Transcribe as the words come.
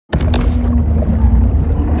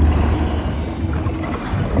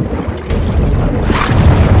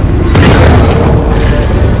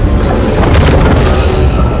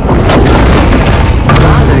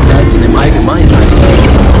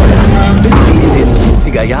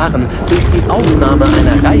90er Jahren durch die Aufnahme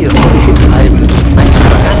einer Reihe von Hit-Alben ein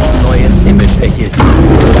brandneues Image erhielten.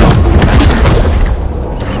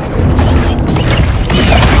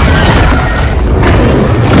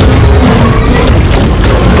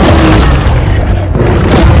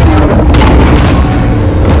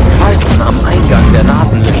 Falten am Eingang der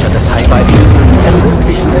Nasenlöcher des Haiweibchens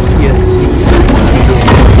ermöglichen es ihr, die kleinsten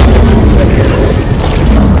Berührungen zu erkennen.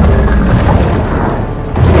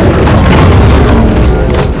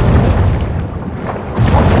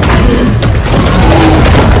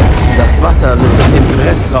 Das Wasser wird durch den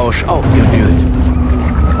Fressrausch aufgewühlt.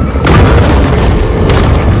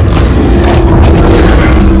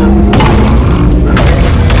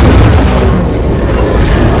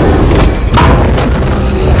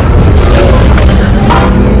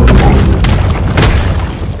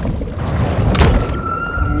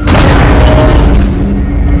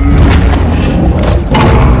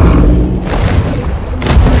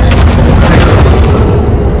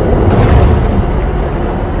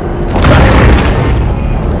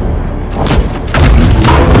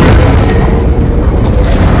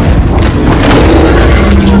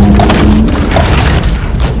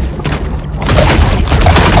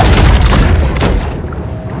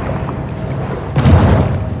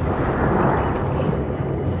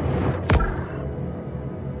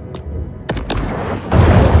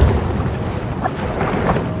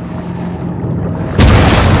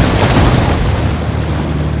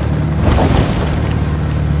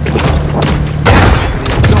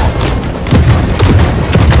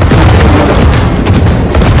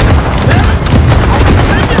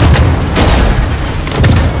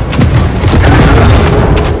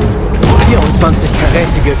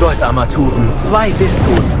 Goldarmaturen, 2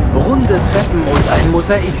 Diskos, runde Treppen und ein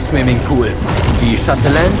Mosaik-Swimmingpool. Die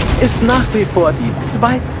Chatelaine ist nach wie vor die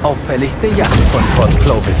zweitauffälligste Yacht von Port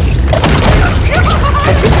Clovis.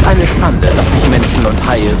 Es ist eine Schande, dass sich Menschen und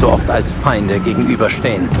Haie so oft als Feinde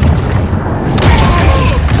gegenüberstehen.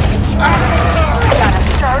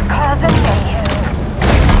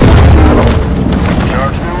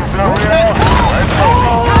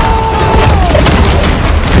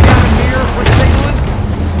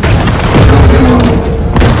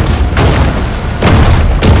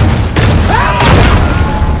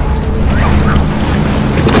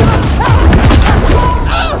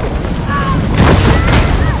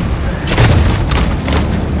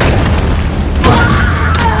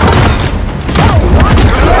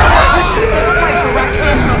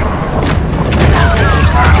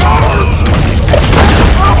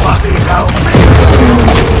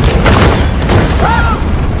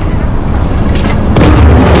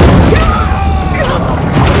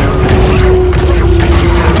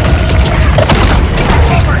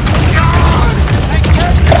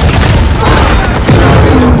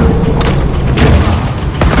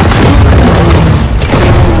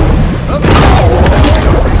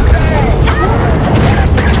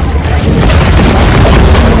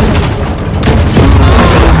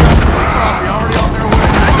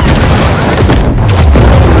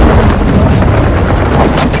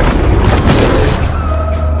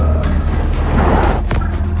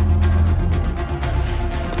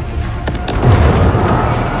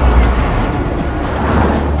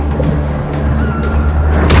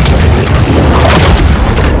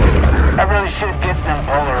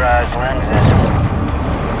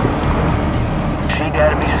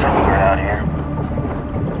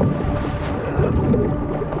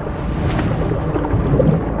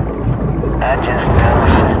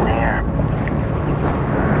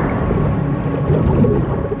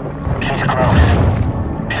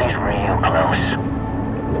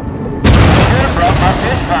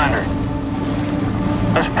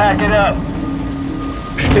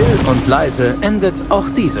 Still und leise endet auch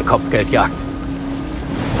diese Kopfgeldjagd.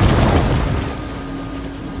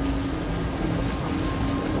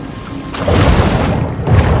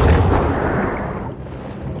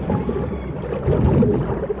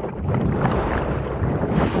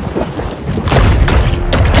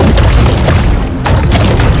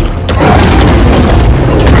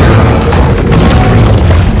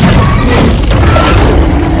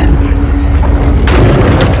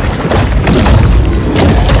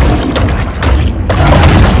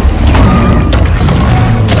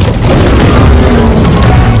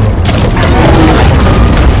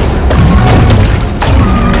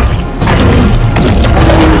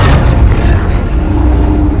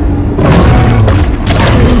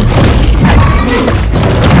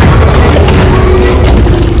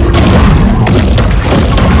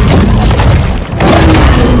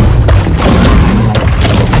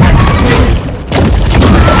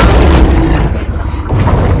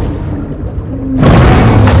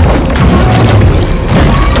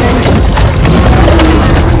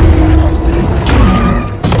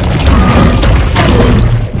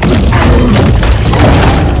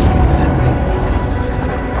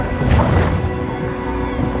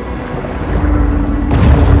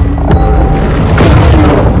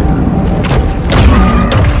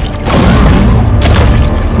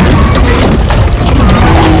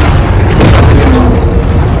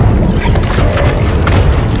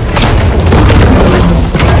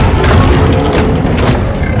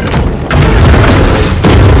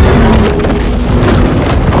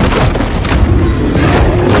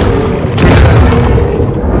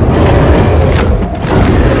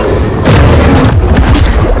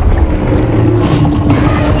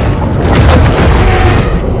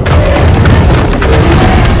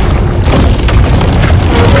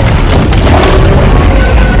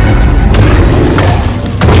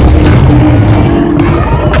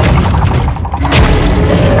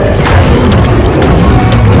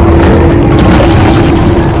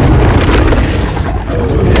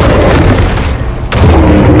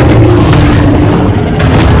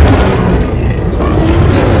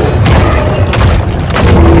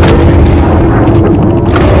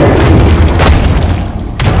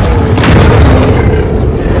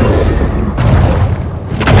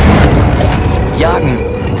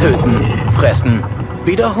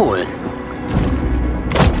 Wiederholen.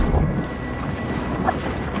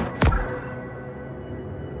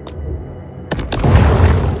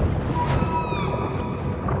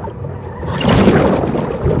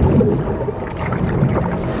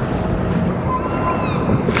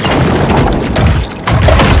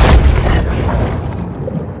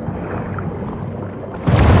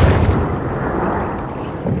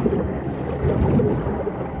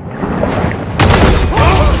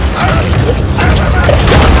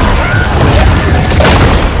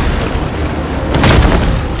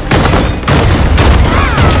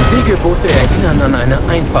 Segelboote erinnern an eine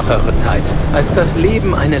einfachere Zeit, als das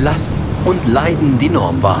Leben eine Last und Leiden die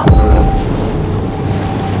Norm war.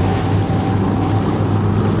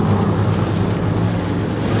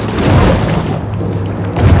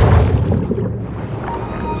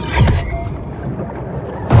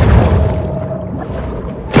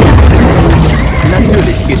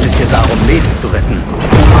 Natürlich geht es hier darum, Leben zu retten,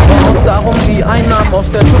 aber auch darum, die Einnahmen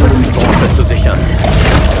aus der Touristikbranche zu sichern.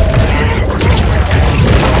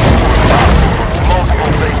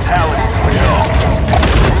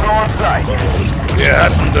 Wir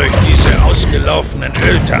hatten durch diese ausgelaufenen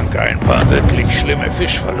Öltanker ein paar wirklich schlimme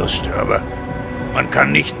Fischverluste, aber man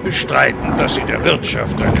kann nicht bestreiten, dass sie der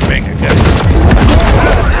Wirtschaft eine Menge Geld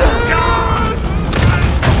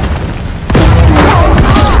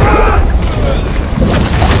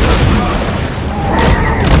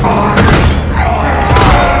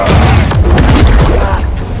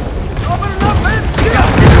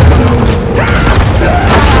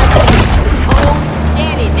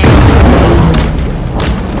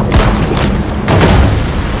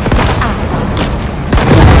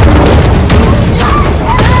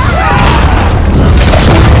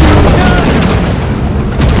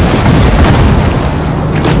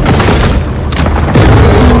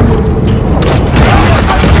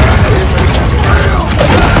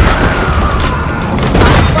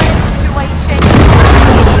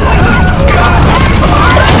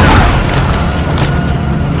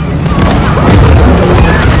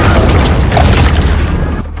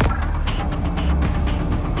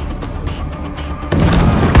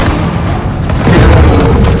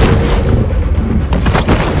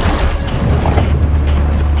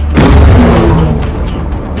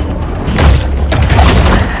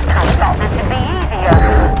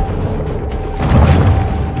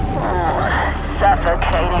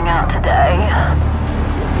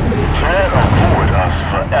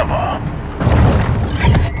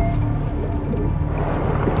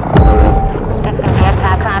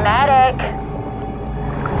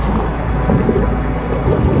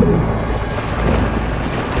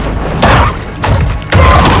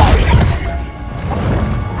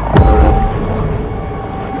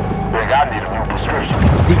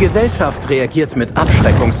Die Gesellschaft reagiert mit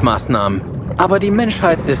Abschreckungsmaßnahmen, aber die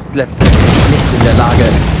Menschheit ist letztendlich nicht in der Lage,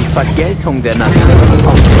 die Vergeltung der Natur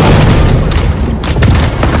aufzuhalten.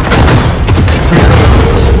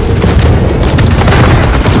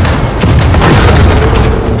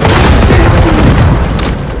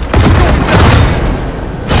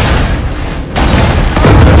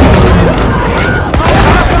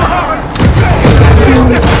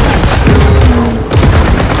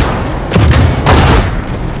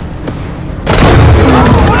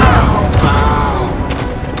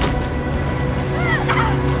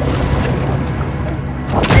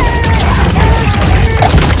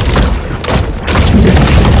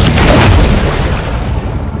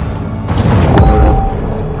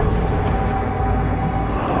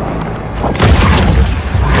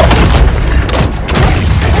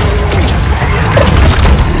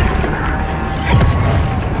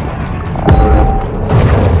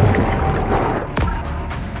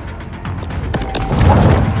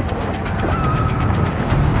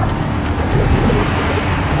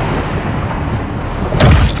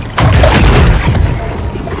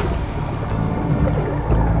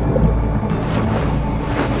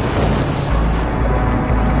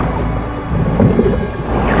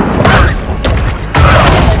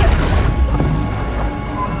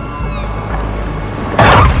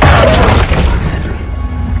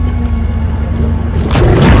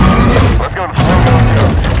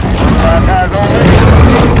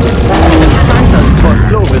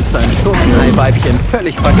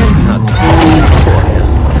 Völlig vergessen hat.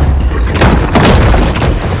 Vorerst.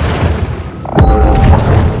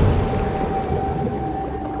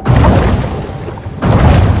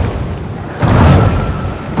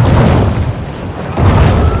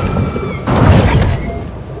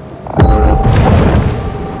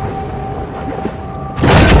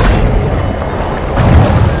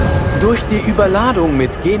 Durch die Überladung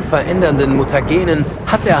mit genverändernden Mutagenen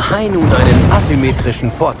hat der Hai nun einen asymmetrischen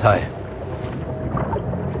Vorteil.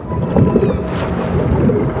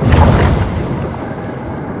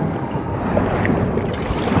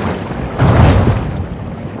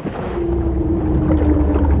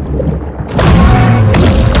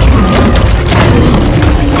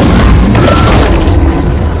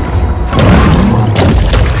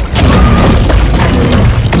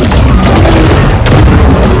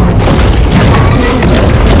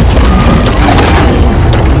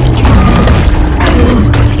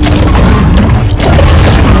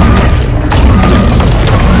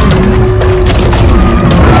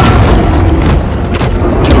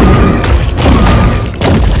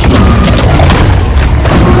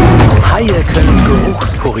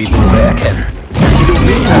 Korridore erkennen.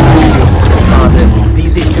 Kilometerlange Geruchspfade, die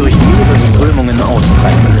sich durch Meeresströmungen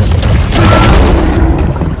ausbreiten.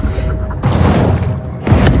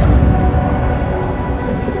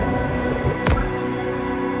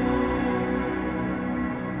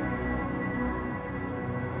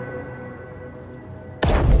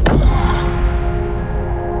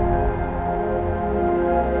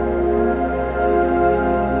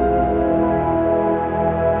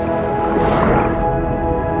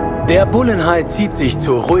 Der Bullenhai zieht sich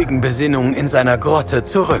zur ruhigen Besinnung in seiner Grotte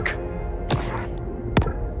zurück.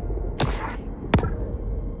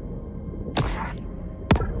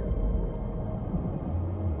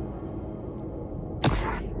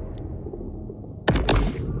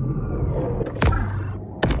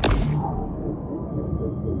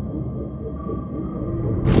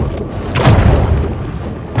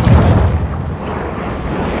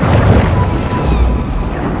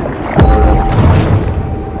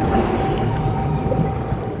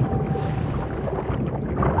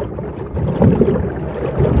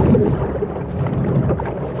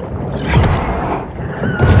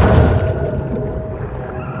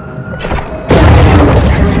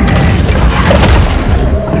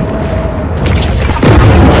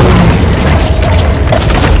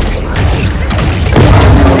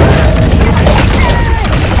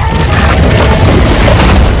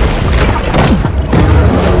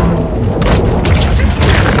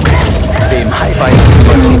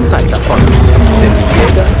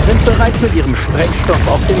 Mit ihrem Sprengstoff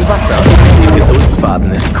auf dem Wasser. Der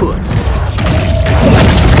Geduldsfaden ist kurz.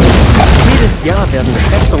 Jedes Jahr werden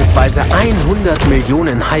schätzungsweise 100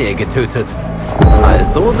 Millionen Haie getötet.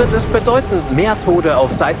 Also wird es bedeutend mehr Tode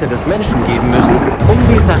auf Seite des Menschen geben müssen, um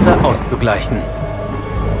die Sache auszugleichen.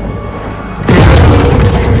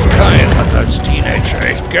 Kyle hat als Teenager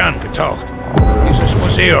echt gern getaucht. Dieses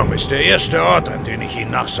Museum ist der erste Ort, an den ich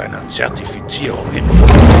ihn nach seiner Zertifizierung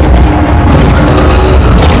hinbringe.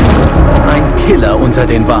 Ein Killer unter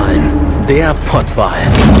den Walen. Der Pottwal.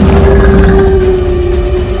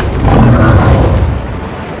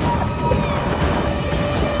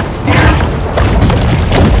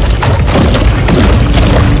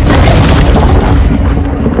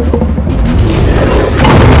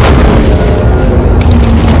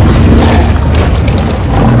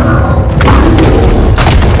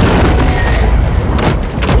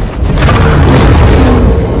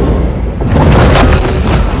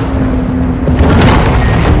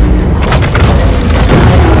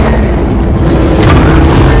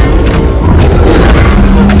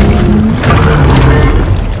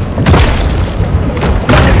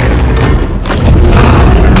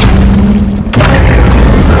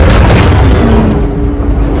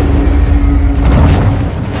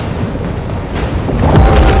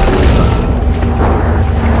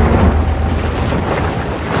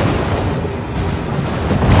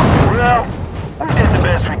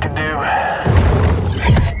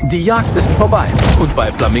 Die Jagd ist vorbei und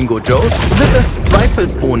bei Flamingo Joe's wird es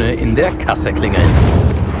zweifelsohne in der Kasse klingeln.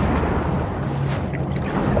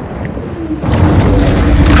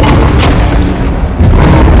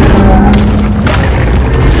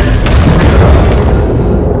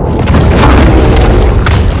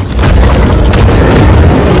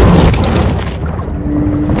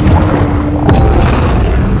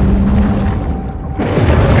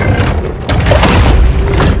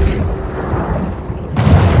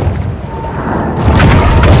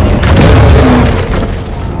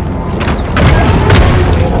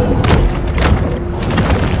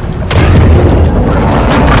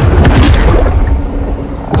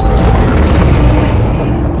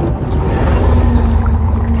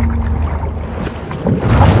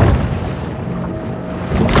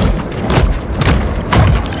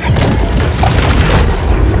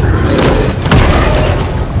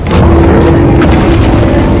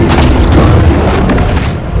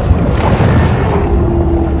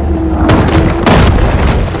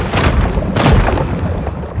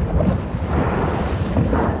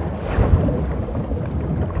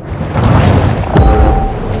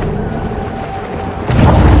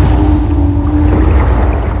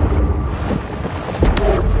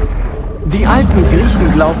 alten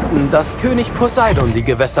Griechen glaubten, dass König Poseidon die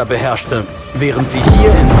Gewässer beherrschte, während sie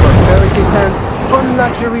hier in Prosperity Sands von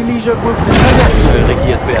Luxury Leisure Groups International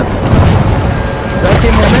regiert werden. Seit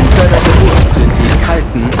dem Moment seiner Geburt sind die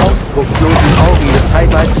kalten, ausdruckslosen Augen des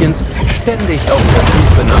Haiweibchens ständig auf der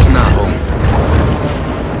Suche nach Nahrung.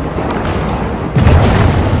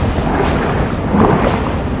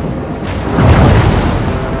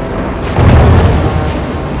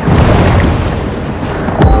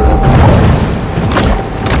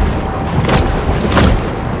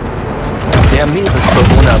 Der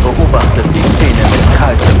Meeresbewohner beobachtet die Szene mit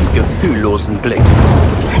kaltem, gefühllosen Blick.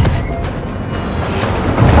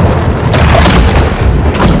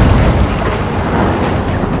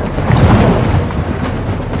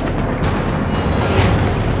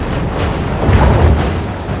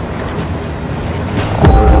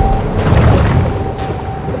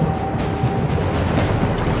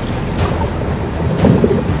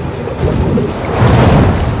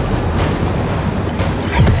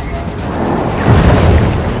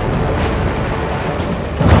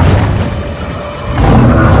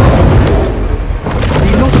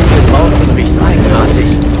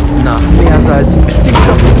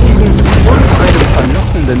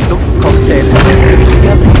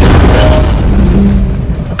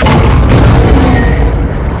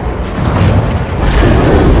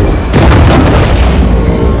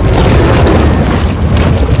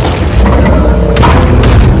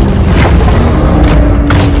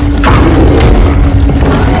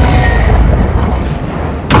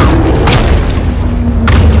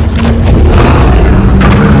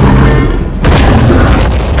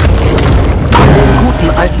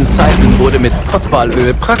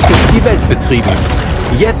 Pottwalöl praktisch die Welt betrieben.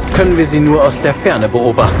 Jetzt können wir sie nur aus der Ferne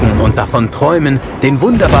beobachten und davon träumen, den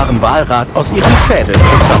wunderbaren Walrat aus ihrem Schädel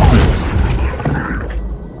zu zapfen.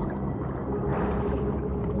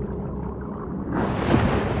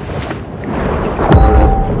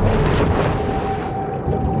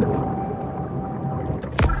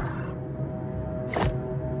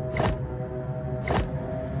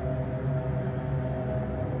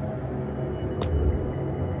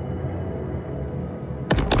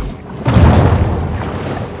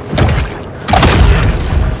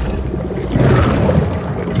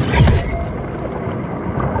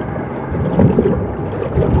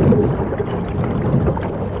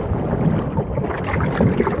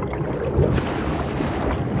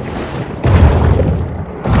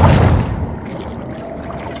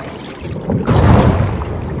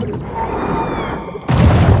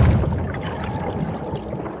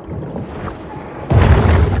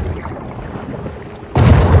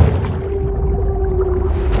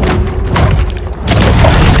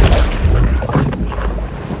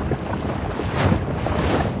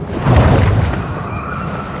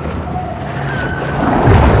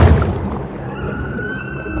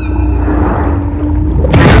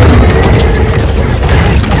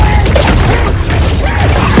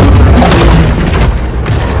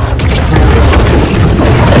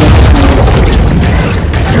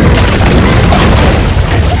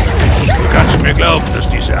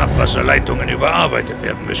 Abwasserleitungen überarbeitet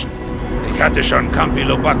werden müssen. Ich hatte schon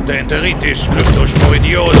Campylobacter enteritis,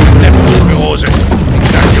 Cryptosporidiose, Leptospirose. Ich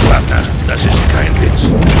sag dir, Partner, das ist kein Witz.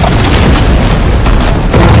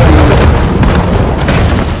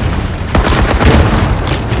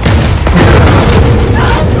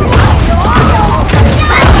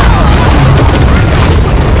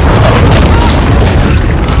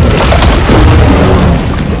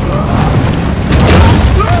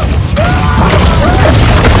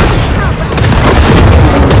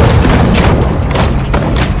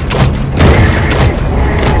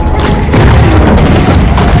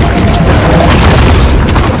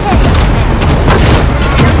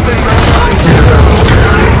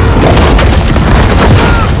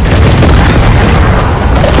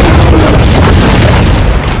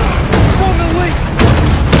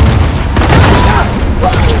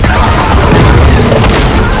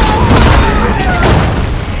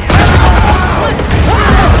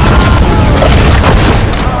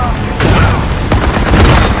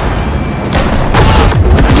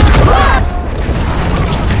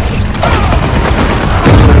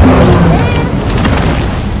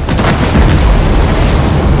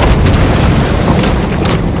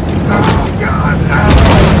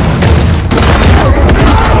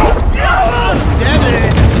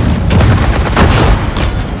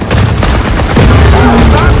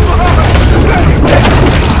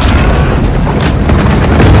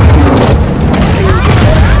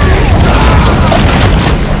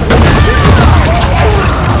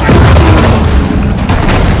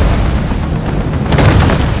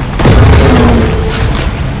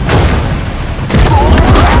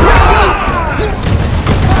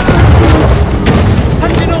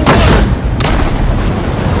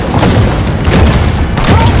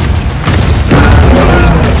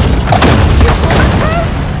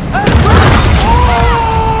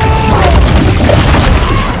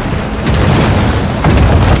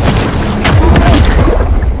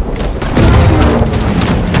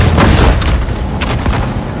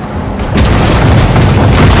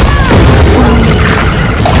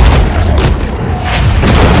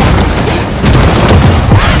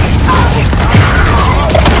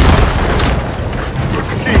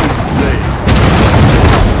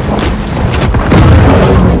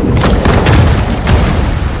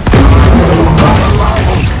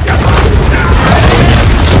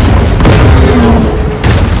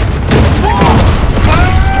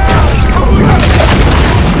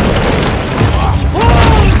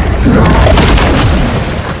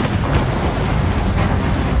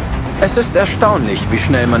 Es ist erstaunlich, wie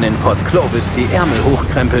schnell man in Port Clovis die Ärmel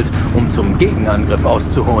hochkrempelt, um zum Gegenangriff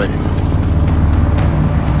auszuholen.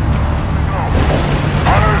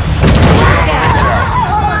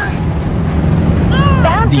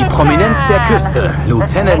 Die Prominenz der Küste,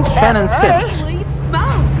 Lieutenant Shannon Sims.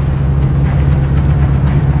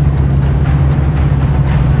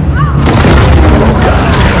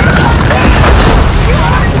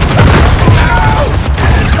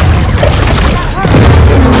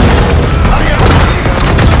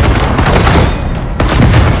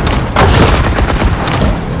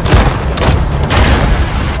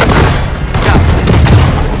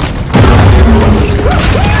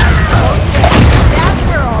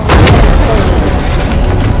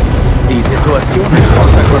 Die Situation ist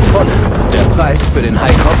außer Kontrolle. Der Preis für den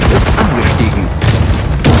Haikopf ist angestiegen.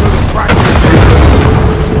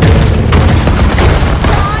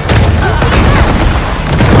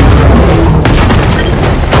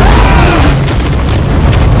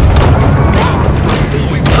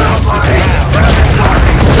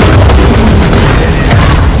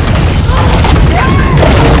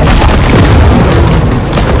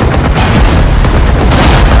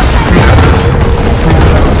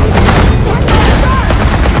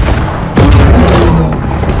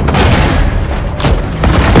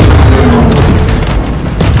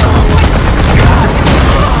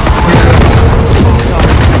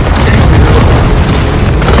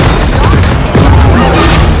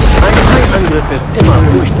 Ist immer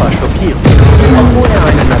furchtbar schockierend, obwohl er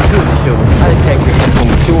eine natürliche und alltägliche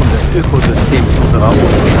Funktion des Ökosystems unserer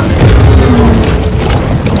Ozeane ist.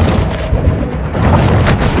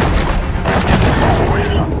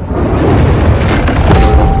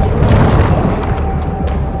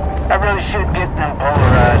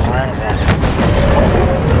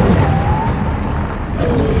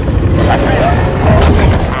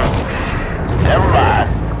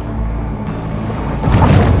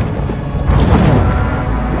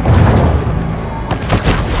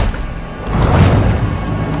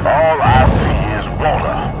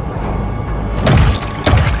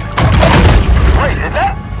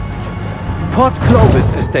 Port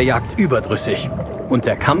Clovis ist der Jagd überdrüssig und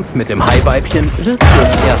der Kampf mit dem Haiweibchen wird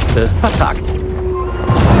fürs Erste vertagt.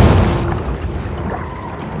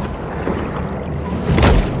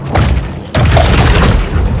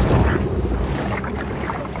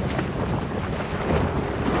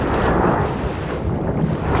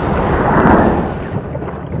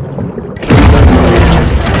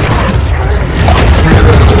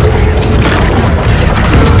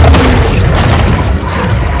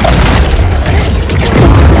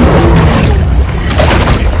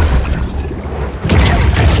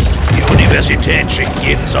 Schickt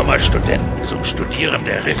jeden Sommer Studenten zum Studieren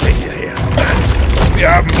der Riffe hierher.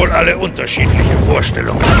 Wir haben wohl alle unterschiedliche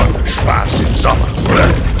Vorstellungen von Spaß im Sommer, oder?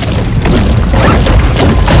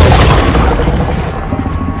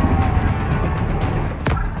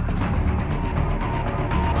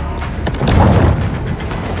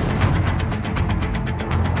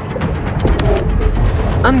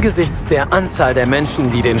 Angesichts der Anzahl der Menschen,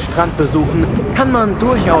 die den Strand besuchen, kann man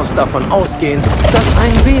durchaus davon ausgehen, dass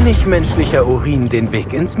ein wenig menschlicher Urin den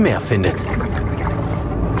Weg ins Meer findet.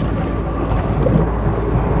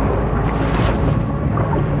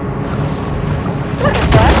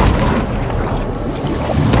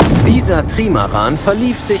 Dieser Trimaran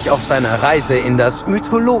verlief sich auf seiner Reise in das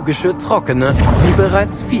mythologische Trockene, wie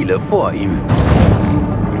bereits viele vor ihm.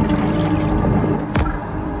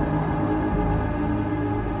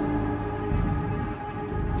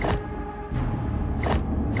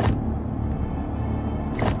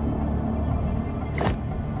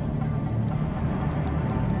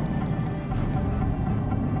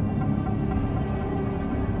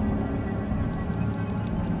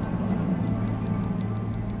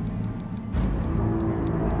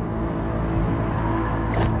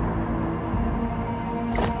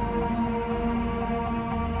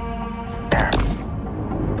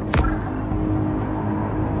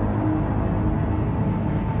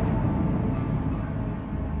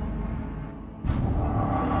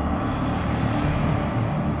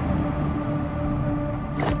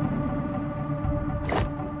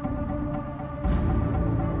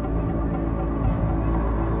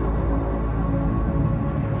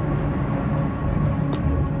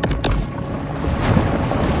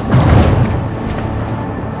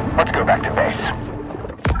 Let's go back to base.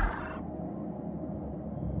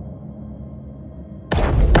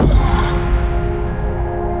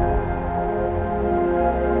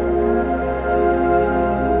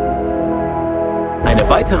 Eine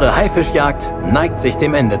weitere Haifischjagd neigt sich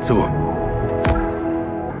dem Ende zu.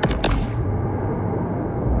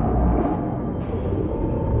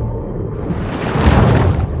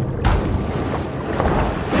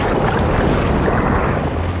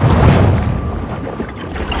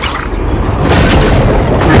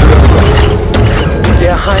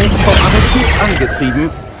 getrieben,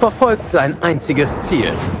 verfolgt sein einziges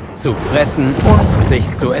Ziel: zu fressen und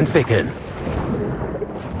sich zu entwickeln.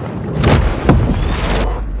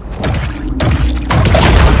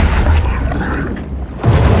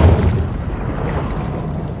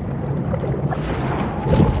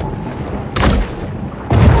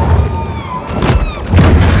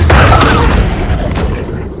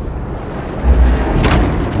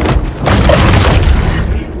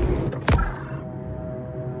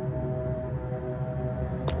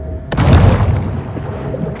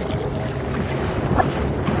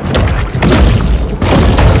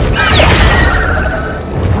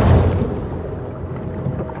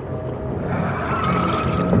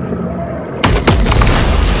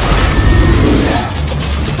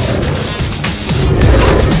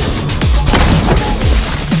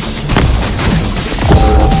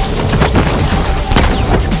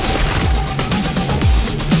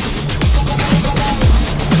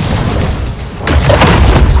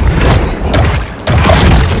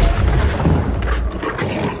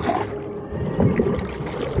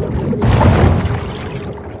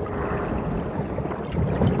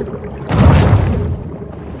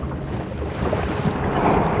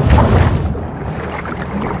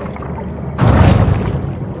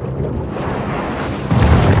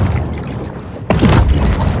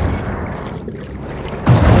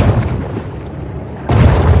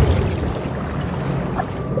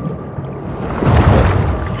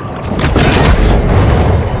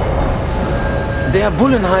 Der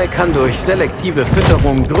Bullenhai kann durch selektive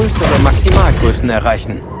Fütterung größere Maximalgrößen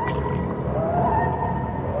erreichen.